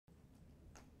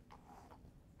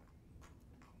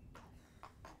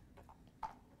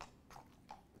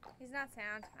He's not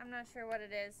sound. I'm not sure what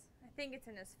it is. I think it's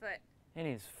in his foot. In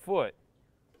his foot?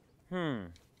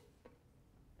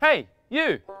 Hey,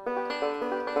 you!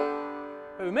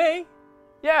 Who, me?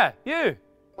 Yeah, you!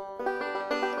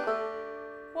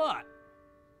 What?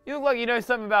 You look like you know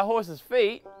something about horses'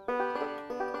 feet.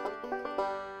 I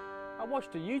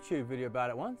watched a YouTube video about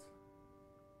it once.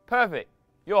 Perfect.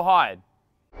 You're hired.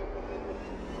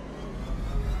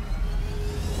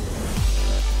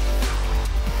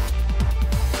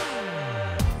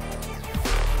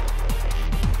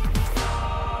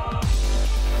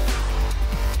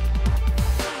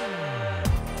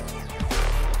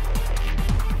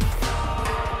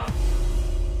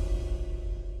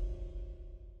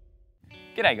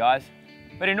 G'day guys,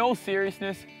 but in all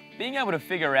seriousness, being able to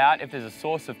figure out if there's a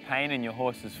source of pain in your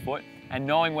horse's foot and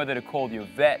knowing whether to call your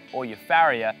vet or your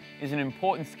farrier is an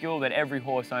important skill that every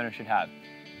horse owner should have.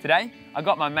 Today, I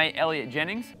got my mate Elliot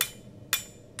Jennings,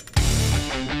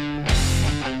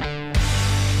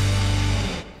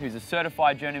 who's a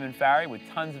certified journeyman farrier with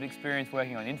tons of experience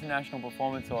working on international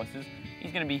performance horses.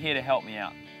 He's going to be here to help me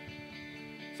out.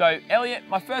 So Elliot,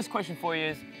 my first question for you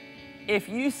is, if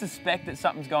you suspect that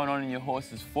something's going on in your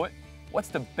horse's foot, what's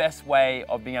the best way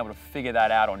of being able to figure that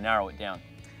out or narrow it down?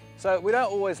 So we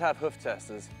don't always have hoof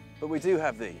testers, but we do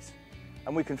have these.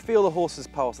 And we can feel the horse's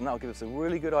pulse, and that'll give us a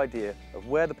really good idea of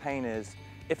where the pain is,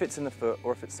 if it's in the foot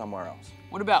or if it's somewhere else.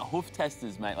 What about hoof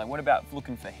testers, mate? Like, what about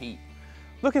looking for heat?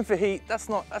 Looking for heat, that's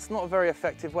not a very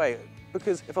effective way,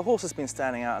 because if a horse has been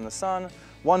standing out in the sun,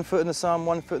 one foot in the sun,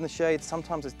 one foot in the shade,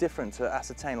 sometimes it's different to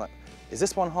ascertain, like, is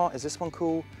this one hot, is this one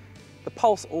cool? The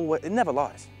pulse always, it never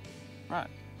lies. Right.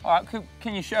 All right,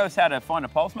 can you show us how to find a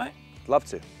pulse, mate? Love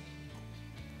to.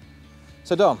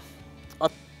 So Dom,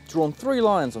 I've drawn 3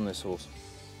 lines on this horse.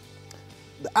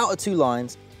 The outer 2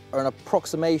 lines are an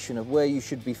approximation of where you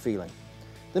should be feeling.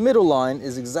 The middle line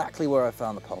is exactly where I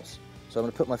found the pulse. So I'm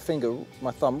going to put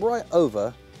my thumb right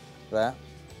over there.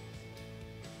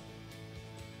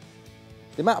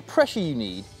 The amount of pressure you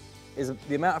need is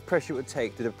the amount of pressure it would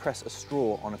take to depress a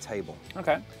straw on a table.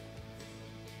 Okay.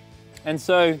 And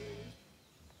so,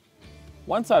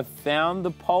 once I've found the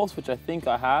pulse, which I think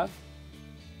I have,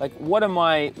 like what am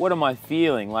I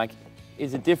feeling? Like,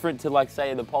 is it different to, like,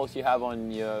 say, the pulse you have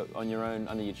on your own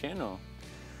under your chin, or?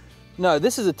 No,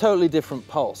 this is a totally different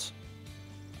pulse.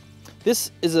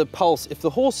 This is a pulse. If the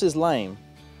horse is lame,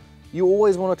 you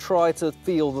always want to try to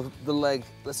feel the leg.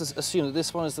 Let's just assume that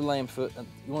this one is the lame foot, and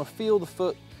you want to feel the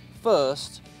foot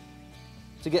first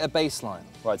to get a baseline.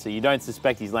 Right, so you don't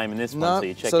suspect he's lame in this one, so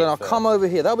you check it so then I'll first. come over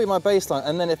here, that'll be my baseline,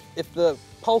 and then if the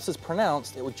pulse is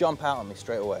pronounced, it will jump out on me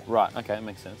straight away. Right, okay, that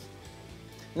makes sense.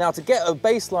 Now, to get a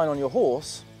baseline on your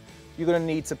horse, you're going to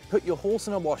need to put your horse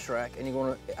in a wash rack and you're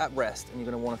going to, at rest, and you're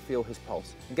going to want to feel his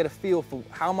pulse and get a feel for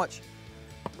how much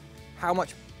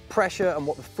pressure and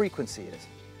what the frequency is.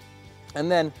 And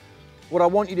then what I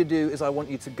want you to do is I want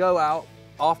you to go out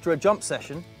after a jump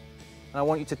session, and I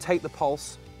want you to take the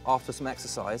pulse after some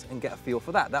exercise and get a feel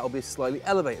for that. That'll be a slightly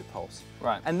elevated pulse.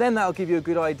 Right. And then that'll give you a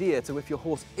good idea to, if your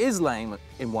horse is lame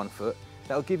in one foot,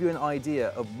 that'll give you an idea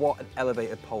of what an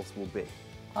elevated pulse will be.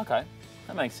 Okay,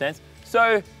 that makes sense.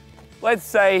 So let's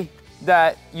say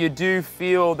that you do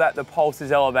feel that the pulse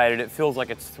is elevated, it feels like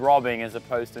it's throbbing as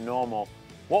opposed to normal.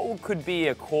 What could be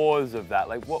a cause of that?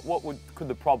 Like could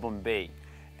the problem be?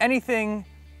 Anything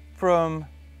from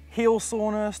heel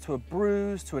soreness to a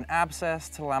bruise to an abscess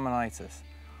to laminitis.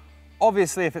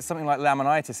 Obviously, if it's something like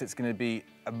laminitis, it's going to be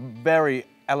a very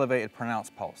elevated,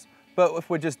 pronounced pulse. But if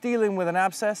we're just dealing with an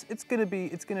abscess, it's going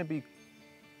to be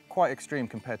quite extreme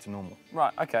compared to normal.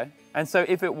 Right, okay. And so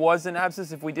if it was an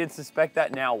abscess, if we did suspect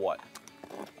that, now what?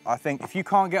 I think if you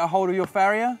can't get a hold of your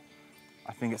farrier,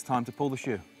 I think it's time to pull the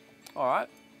shoe. All right,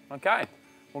 okay.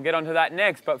 We'll get onto that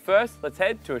next, but first, let's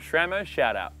head to a Schramm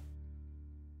shout out.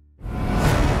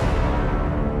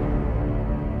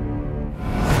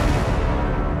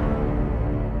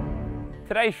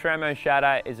 Today's Schramm shout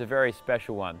out is a very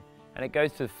special one, and it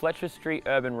goes to Fletcher Street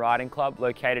Urban Riding Club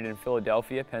located in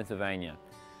Philadelphia, Pennsylvania.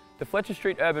 The Fletcher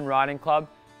Street Urban Riding Club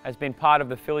has been part of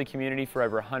the Philly community for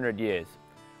over 100 years.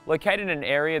 Located in an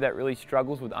area that really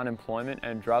struggles with unemployment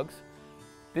and drugs,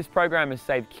 this program has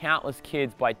saved countless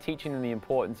kids by teaching them the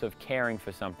importance of caring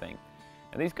for something.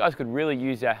 And these guys could really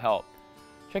use our help.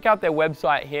 Check out their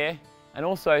website here, and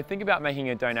also think about making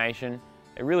a donation.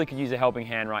 It really could use a helping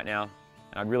hand right now,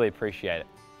 and I'd really appreciate it.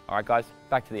 All right guys,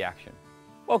 back to the action.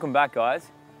 Welcome back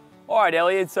guys. All right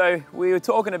Elliot, so we were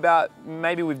talking about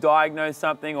maybe we've diagnosed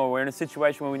something, or we're in a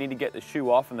situation where we need to get the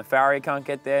shoe off and the farrier can't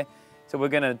get there, so we're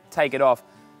gonna take it off.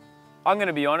 I'm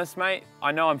gonna be honest mate,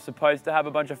 I know I'm supposed to have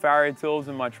a bunch of farrier tools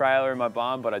in my trailer in my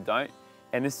barn, but I don't.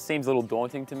 and this seems a little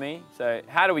daunting to me. So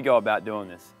how do we go about doing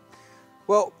this?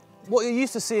 Well, what you're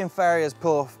used to seeing farriers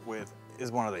pull off with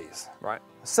is one of these. Right.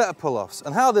 A set of pull-offs.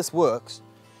 And how this works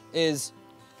is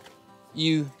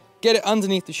you get it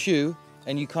underneath the shoe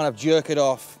and you kind of jerk it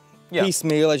off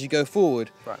piecemeal as you go forward.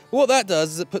 Right. What that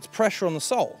does is it puts pressure on the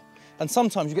sole. And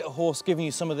sometimes you get a horse giving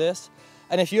you some of this,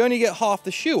 and if you only get half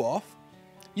the shoe off,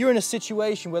 you're in a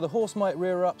situation where the horse might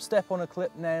rear up, step on a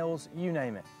clip, nails, you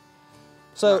name it.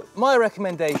 So my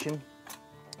recommendation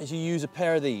is you use a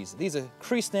pair of these. These are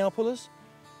crease nail pullers.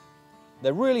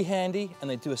 They're really handy and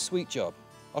they do a sweet job.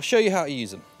 I'll show you how to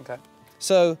use them. Okay.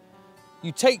 So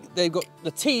you take, they've got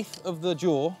the teeth of the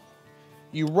jaw,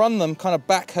 you run them kind of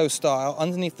backhoe style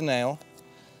underneath the nail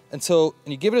and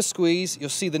you give it a squeeze, you'll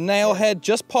see the nail head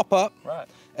just pop up. Right.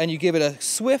 And you give it a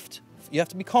swift, you have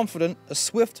to be confident, a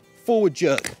swift forward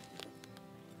jerk.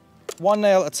 One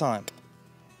nail at a time.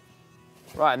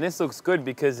 Right, and this looks good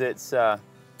because it's the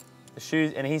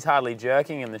shoes, and he's hardly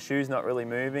jerking and the shoe's not really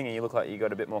moving and you look like you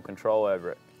got a bit more control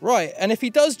over it. Right, and if he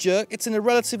does jerk, it's in a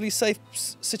relatively safe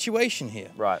situation here.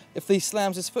 Right. If he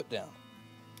slams his foot down.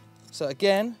 So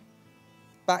again,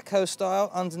 backhoe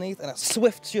style underneath and a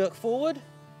swift jerk forward.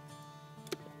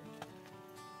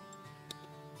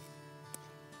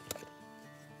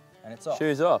 And it's off.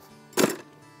 Shoes off.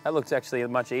 That looks actually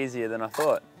much easier than I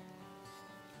thought.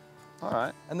 All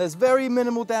right. And there's very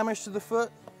minimal damage to the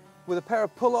foot. With a pair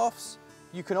of pull-offs,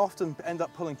 you can often end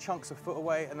up pulling chunks of foot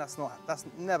away, and that's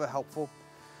never helpful.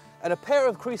 And a pair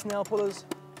of crease nail pullers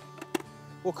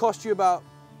will cost you about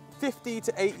 $50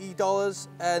 to $80,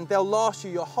 and they'll last you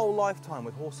your whole lifetime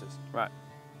with horses. Right.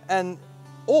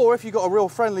 Or if you've got a real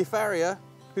friendly farrier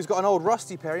who's got an old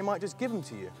rusty pair, he might just give them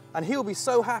to you. And he'll be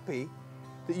so happy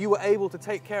that you were able to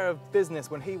take care of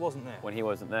business when he wasn't there. When he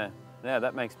wasn't there. Yeah,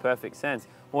 that makes perfect sense.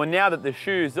 Well, now that the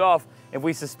shoe's off, if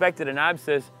we suspected an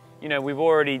abscess, you know, we've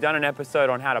already done an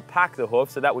episode on how to pack the hoof,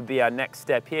 so that would be our next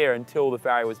step here until the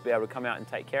farrier was able to come out and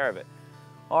take care of it.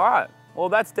 All right, well,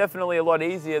 that's definitely a lot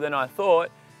easier than I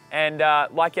thought. And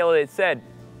like Elliot said,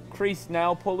 crease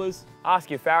nail pullers,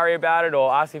 ask your farrier about it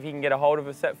or ask if he can get a hold of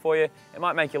a set for you. It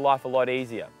might make your life a lot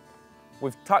easier.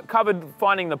 We've covered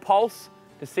finding the pulse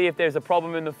to see if there's a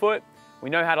problem in the foot. We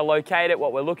know how to locate it,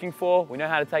 what we're looking for. We know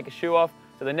how to take a shoe off.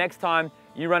 So the next time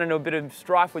you run into a bit of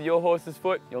strife with your horse's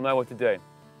foot, you'll know what to do.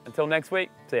 Until next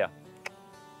week, see ya.